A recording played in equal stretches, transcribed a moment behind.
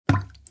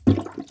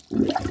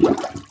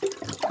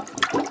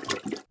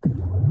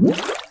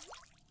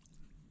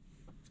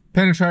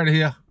Penetrator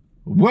here.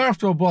 We're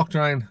after a block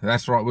drain.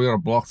 That's right, we got a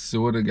blocked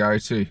sewer to go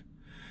to.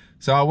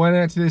 So I went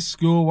out to this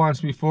school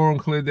once before and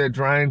cleared their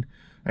drain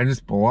and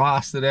just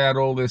blasted out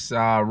all this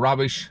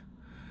rubbish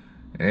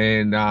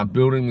and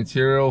building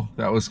material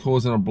that was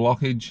causing a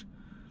blockage.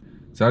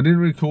 So I didn't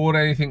record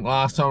anything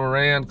last time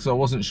around because I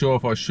wasn't sure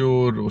if I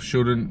should or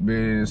shouldn't be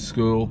in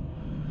school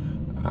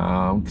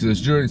because it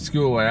was during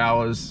school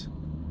hours.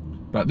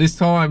 But this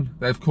time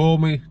they've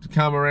called me to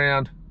come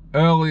around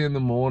early in the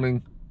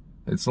morning.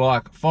 It's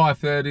like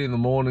 5:30 in the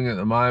morning at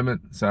the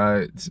moment, so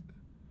it's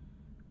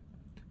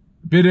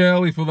a bit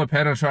early for the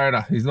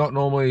Penetrator. He's not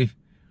normally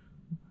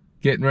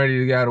getting ready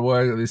to go to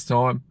work at this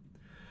time.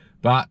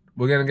 But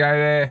we're going to go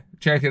there,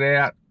 check it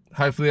out.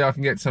 Hopefully I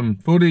can get some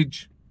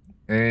footage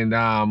and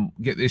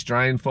get this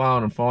drain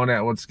flowing and find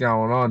out what's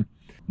going on.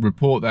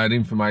 Report that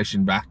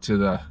information back to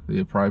the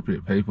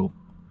appropriate people.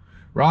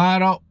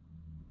 Right,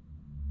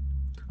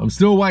 I'm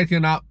still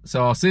waking up,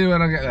 so I'll see you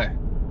when I get there.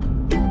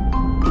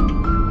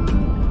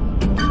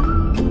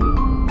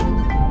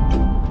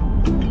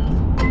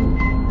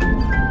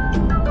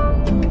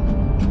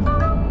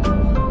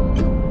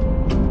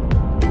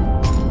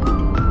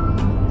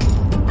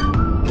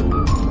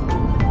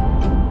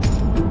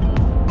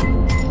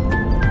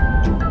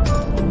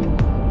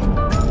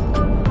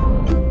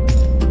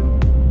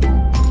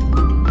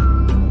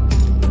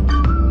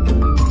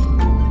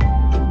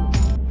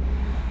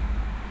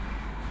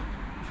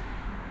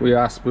 We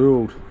are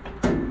spooled.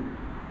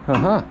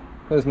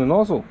 There's my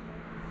nozzle.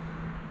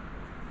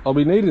 I'll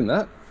be needing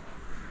that.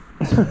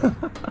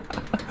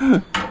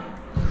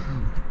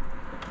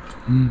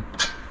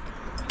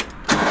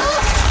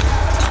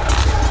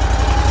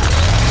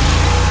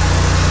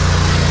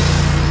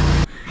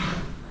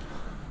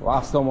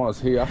 Last time I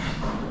was here,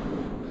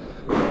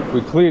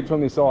 we cleared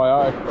from this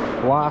IO,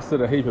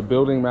 blasted a heap of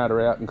building matter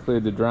out and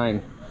cleared the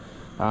drain.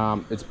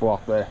 It's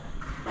blocked there.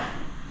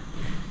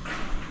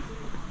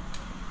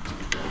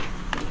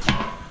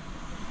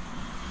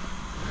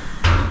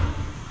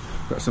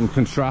 Got some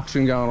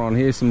construction going on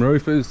here, some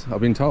roofers.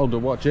 I've been told to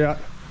watch out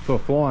for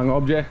flying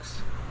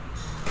objects,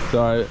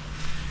 so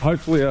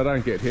hopefully I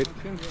don't get hit.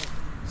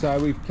 So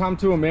we've come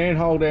to a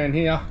manhole down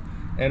here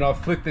and I've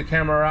flicked the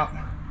camera up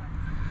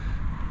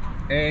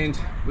and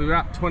we're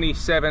up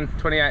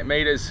 28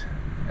 meters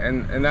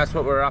and that's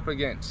what we're up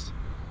against.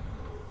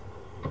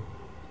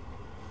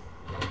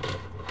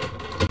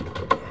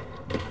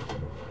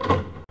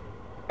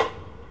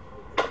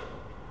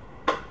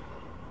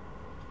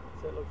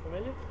 Does that look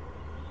familiar?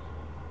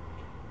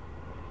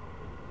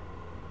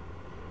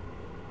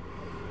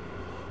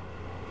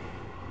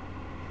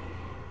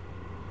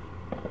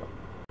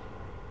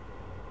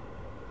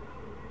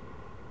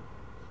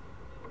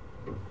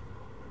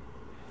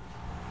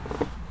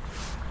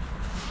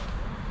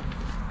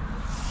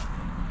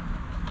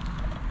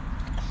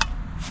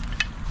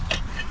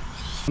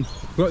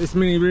 Got this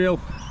mini reel,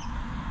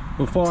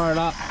 we'll fire it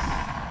up.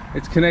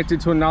 It's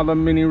connected to another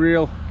mini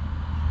reel.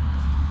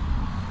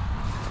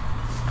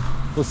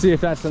 We'll see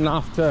if that's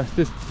enough to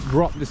just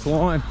drop this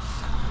line.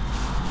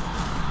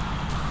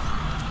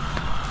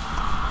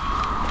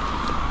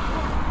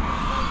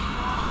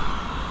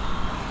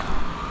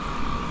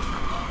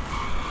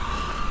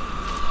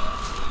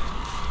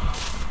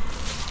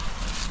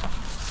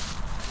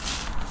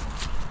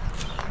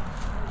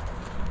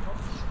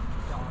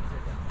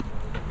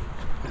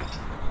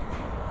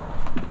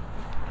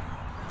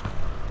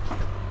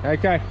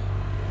 Okay,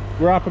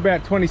 we're up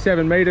about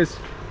 27 meters.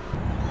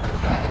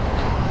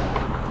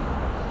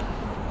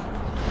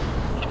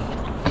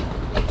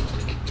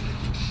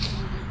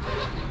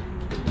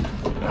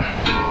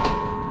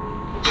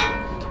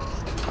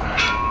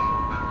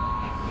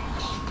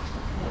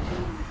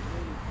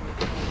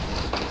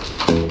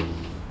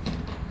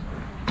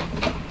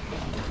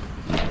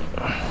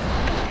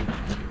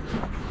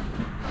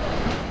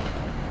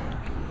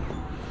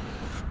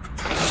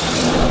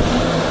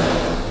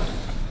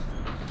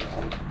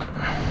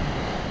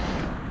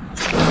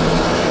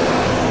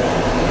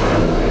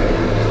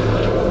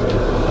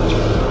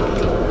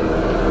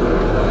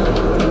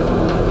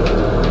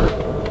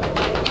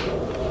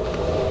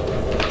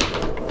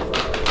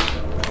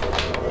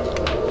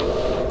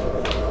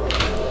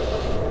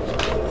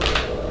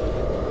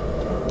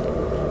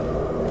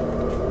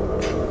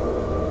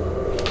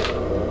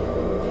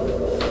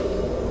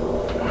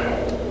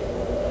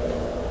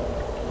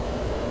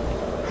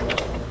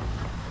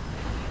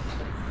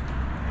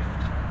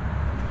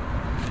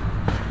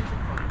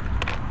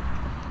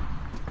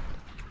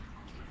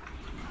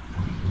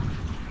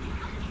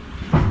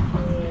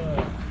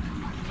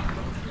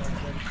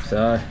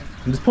 So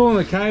I'm just pulling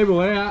the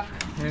cable out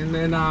and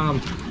then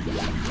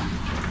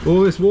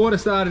all this water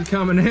started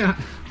coming out.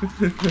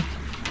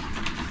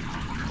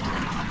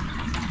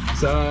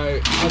 So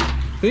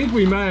I think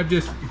we may have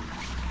just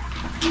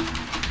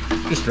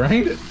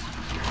drained it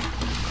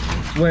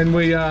when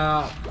we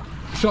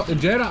shot the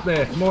jet up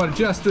there. Might have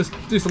just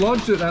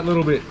dislodged it that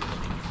little bit.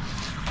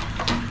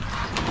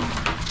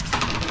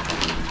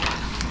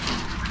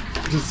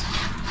 Just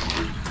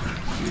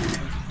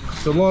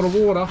it's a lot of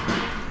water.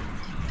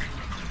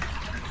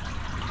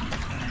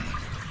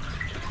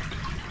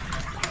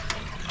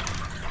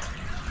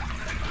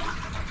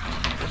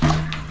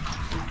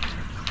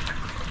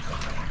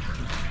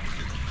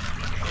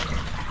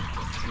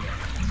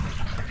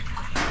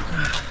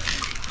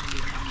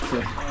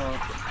 So,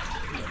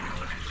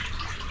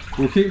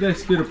 we'll keep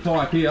this bit of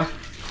pipe here.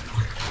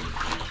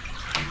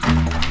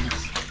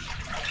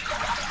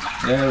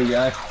 There we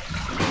go.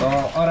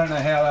 Oh, I don't know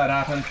how that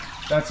happened.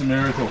 That's a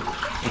miracle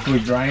if we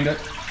drained it.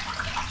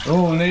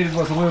 All we needed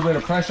was a little bit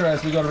of pressure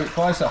as we got a bit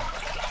closer.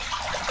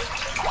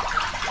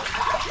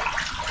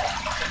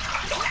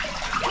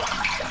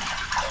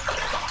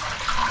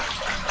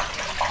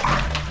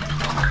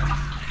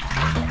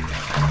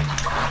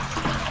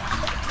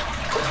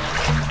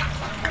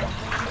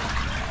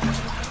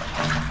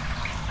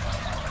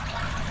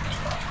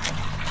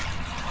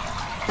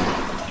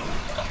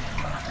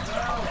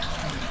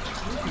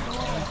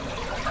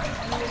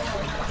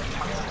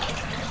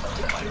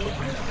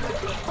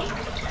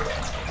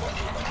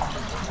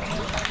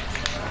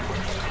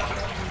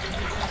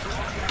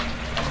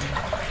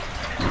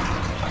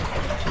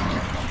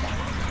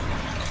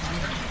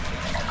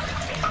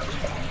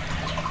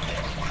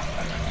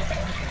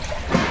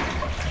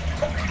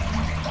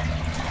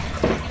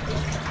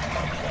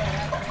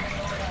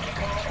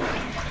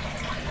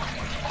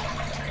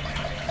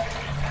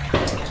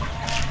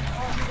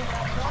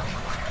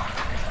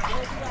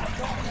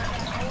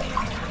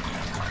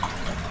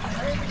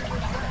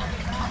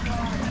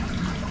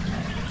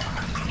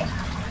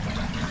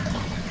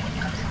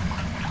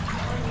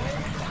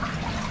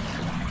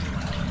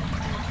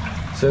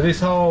 So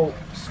this whole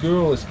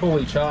school is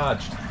fully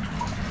charged.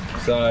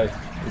 So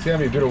there's going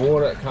to be a bit of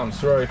water that comes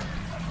through.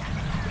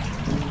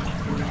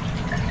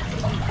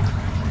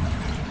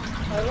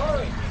 Hey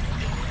Laurie,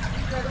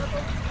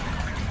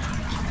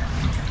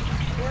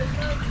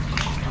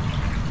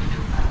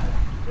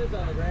 it's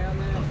on the ground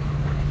now.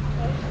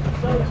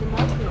 So it's a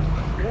monkey.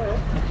 Yeah.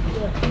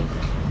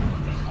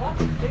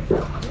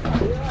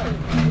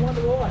 I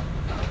wonder why.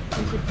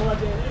 You should plug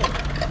that in.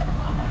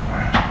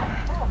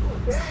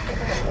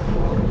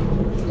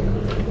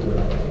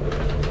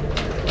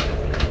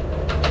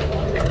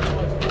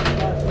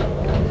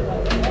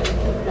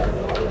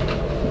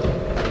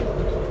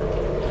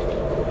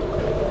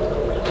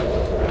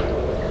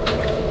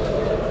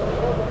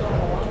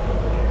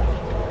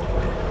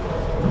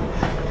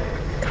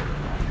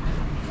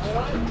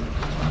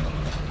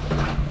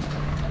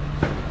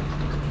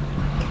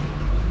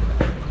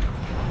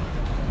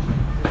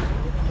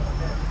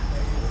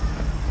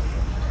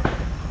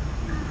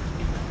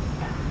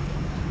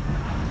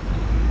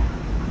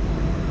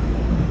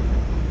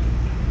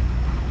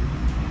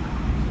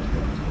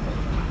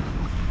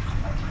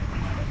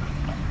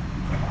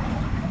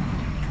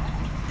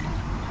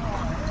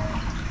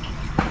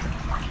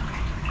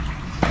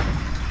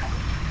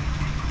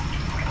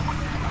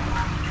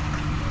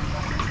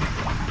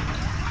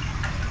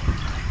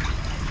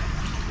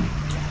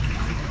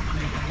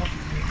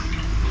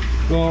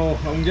 Well,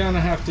 I'm going to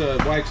have to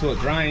wait till it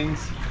drains.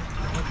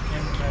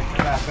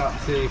 Back up,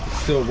 see if it's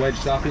still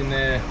wedged up in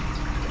there. Do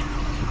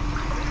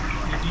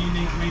you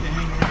need me to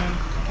hang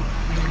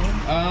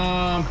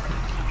around?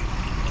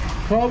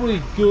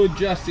 Probably good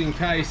just in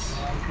case,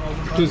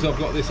 because I've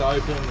got this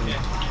open and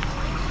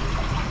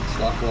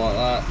stuff like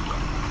that.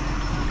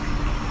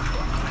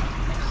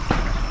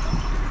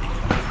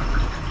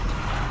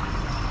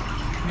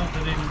 Not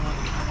that anyone.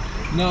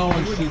 No one I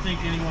wouldn't should. think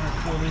anyone would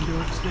fall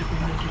into it, step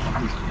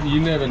in it. You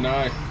never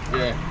know.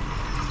 Yeah.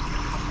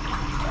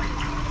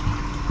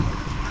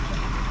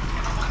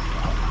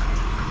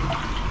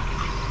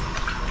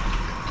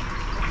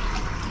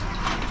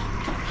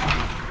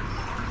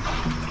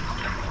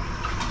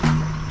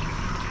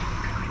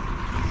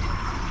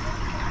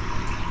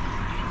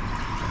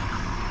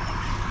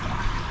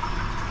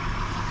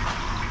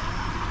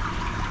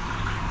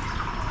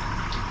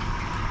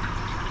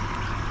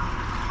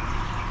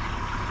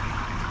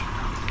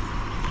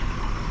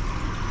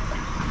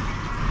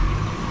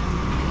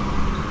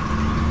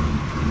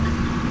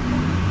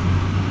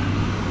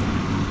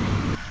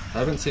 I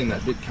haven't seen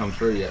that bit come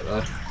through yet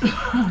though. I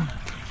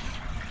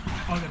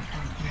got a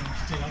phone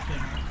still up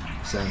there.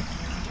 Same.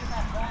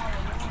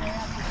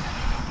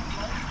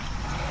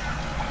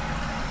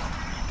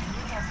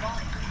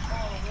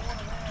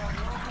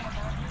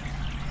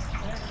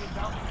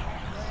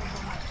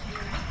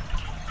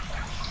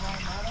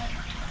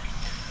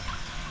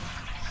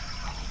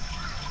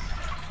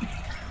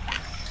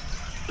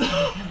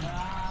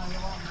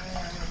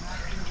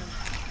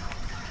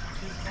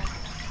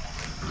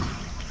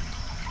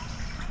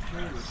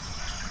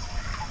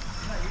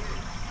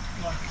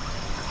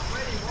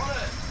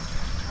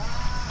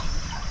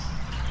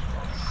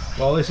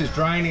 While this is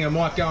draining, I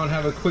might go and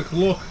have a quick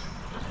look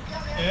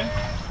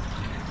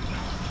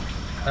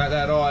at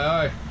that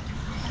IO.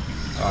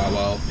 Oh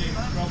well,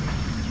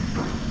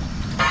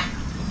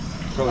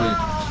 probably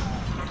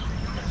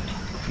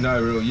no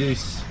real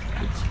use.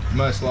 It's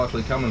most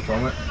likely coming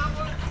from it.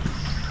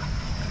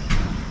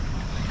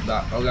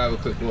 but I'll go have a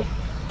quick look.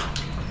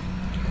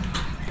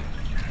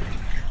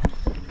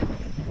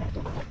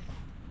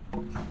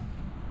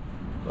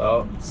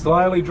 Well,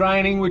 slowly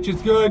draining, which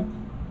is good.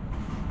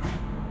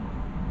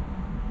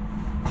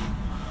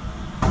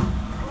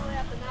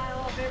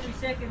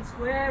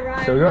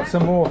 So we've got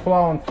some more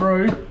flowing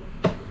through,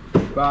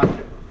 but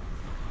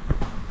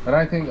I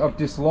don't think I've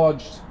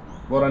dislodged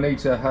what I need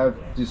to have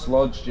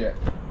dislodged yet.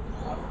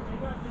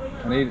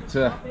 I need it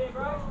to...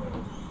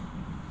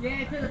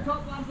 Yeah, to the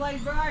top one,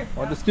 please, bro.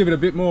 I'll just give it a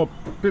bit more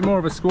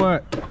of a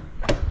squirt.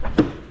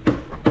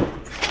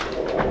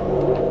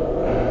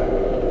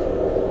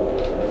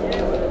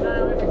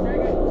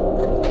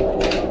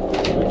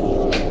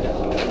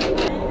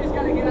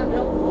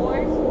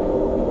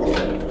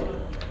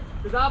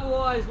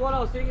 Otherwise, what I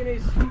was thinking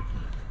is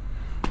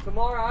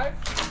tomorrow.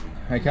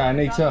 Okay, I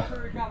need to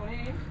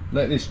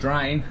let this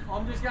drain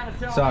I'm just going to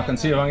tell so I can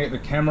see if I can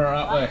get the camera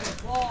up there.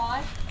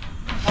 Fly,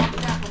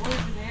 have to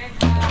loosen the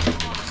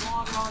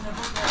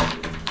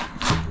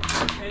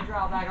edge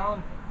rail back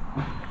on.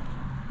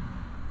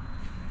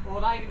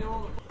 Or they can do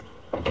all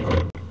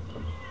the...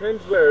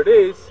 Depends where it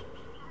is.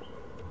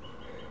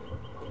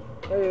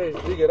 Maybe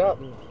just dig it up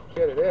and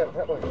get it out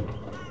that way.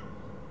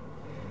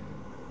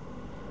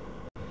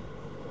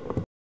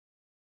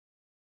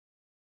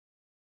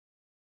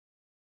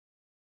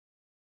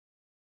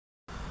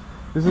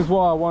 This is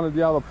why I wanted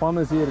the other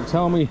plumbers here to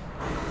tell me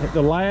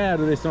the layout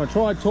of this, and I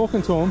tried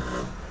talking to them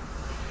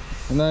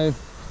and they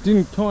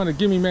didn't kind of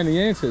give me many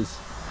answers.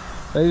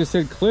 They just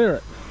said clear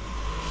it.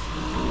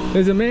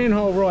 There's a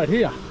manhole right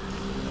here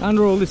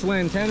under all this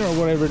lantana or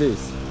whatever it is.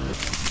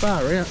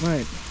 Far out,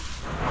 mate.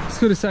 This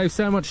could have saved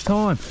so much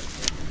time.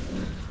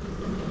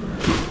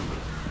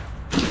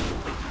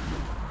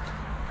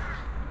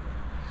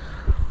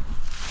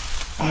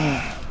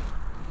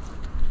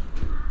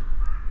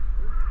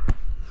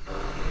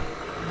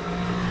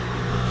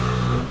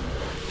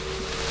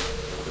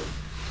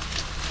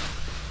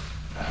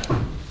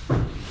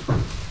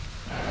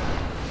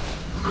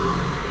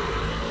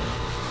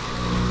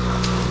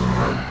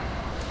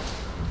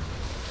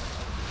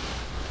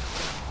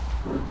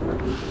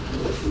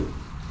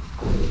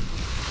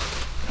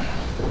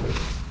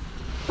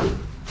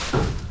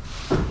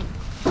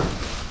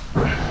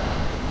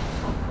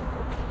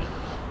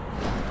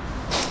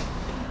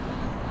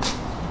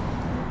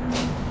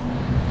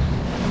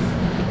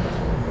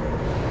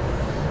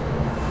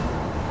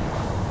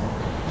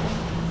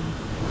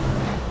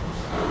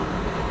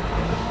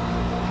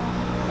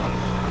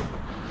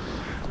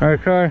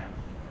 Okay,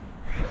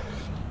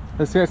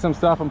 let's get some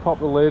stuff and pop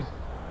the lid.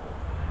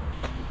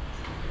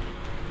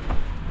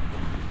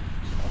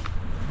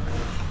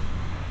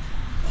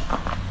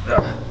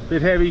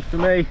 Bit heavy for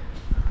me.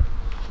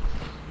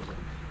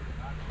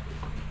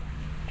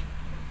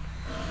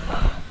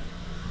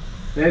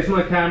 There's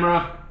my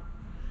camera.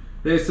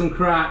 There's some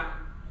crap.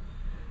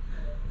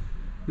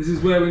 This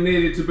is where we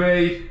needed to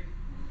be.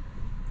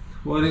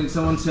 Why didn't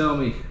someone tell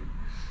me?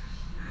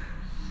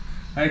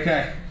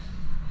 Okay.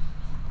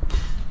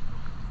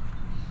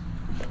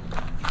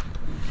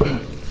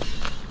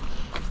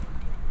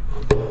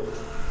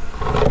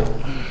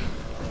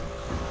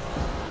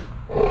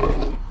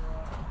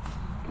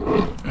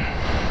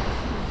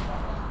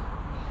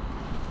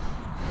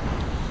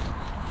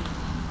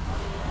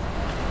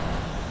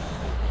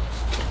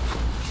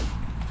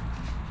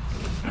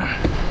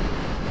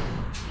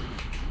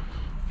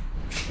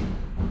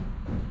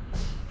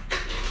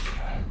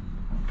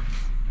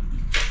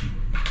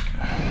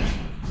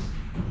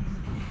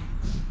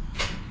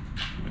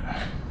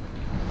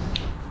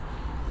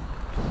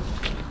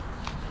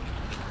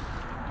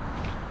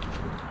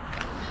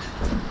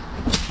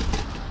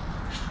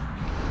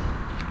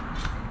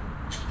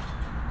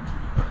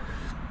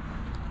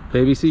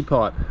 PVC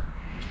pipe.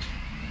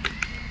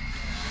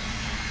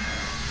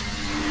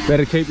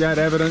 Better keep that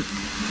evident.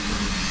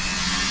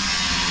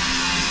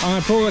 I'm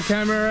going to pull the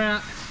camera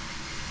out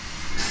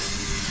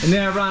and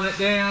now run it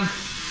down.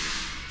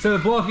 So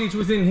the blockage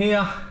was in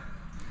here.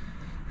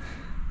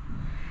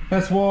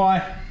 That's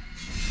why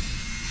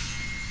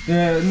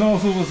the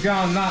nozzle was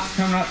going nuts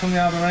coming up from the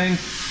other end.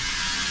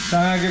 So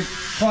I'm going to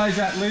close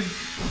that lid.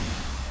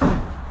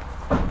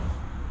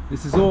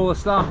 This is all the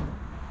stuff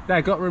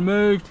that got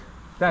removed.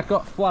 That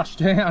got flushed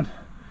down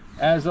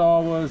as I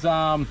was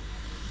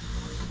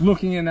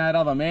looking in that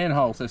other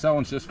manhole, so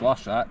someone's just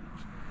flushed that.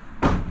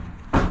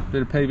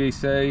 Bit of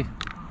PVC,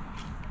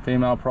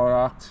 female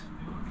product,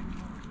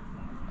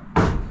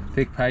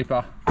 thick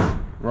paper,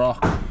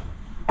 rock.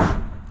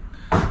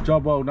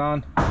 Job well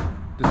done.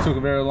 Just took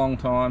a very long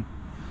time.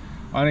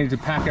 I need to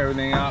pack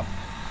everything up.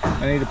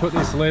 I need to put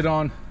this lid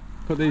on,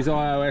 put these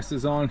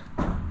iOS's on,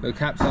 the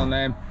caps on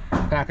them,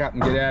 pack up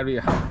and get out of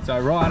here. So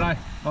righto,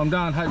 I'm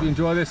done. Hope you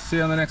enjoy this. See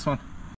you on the next one.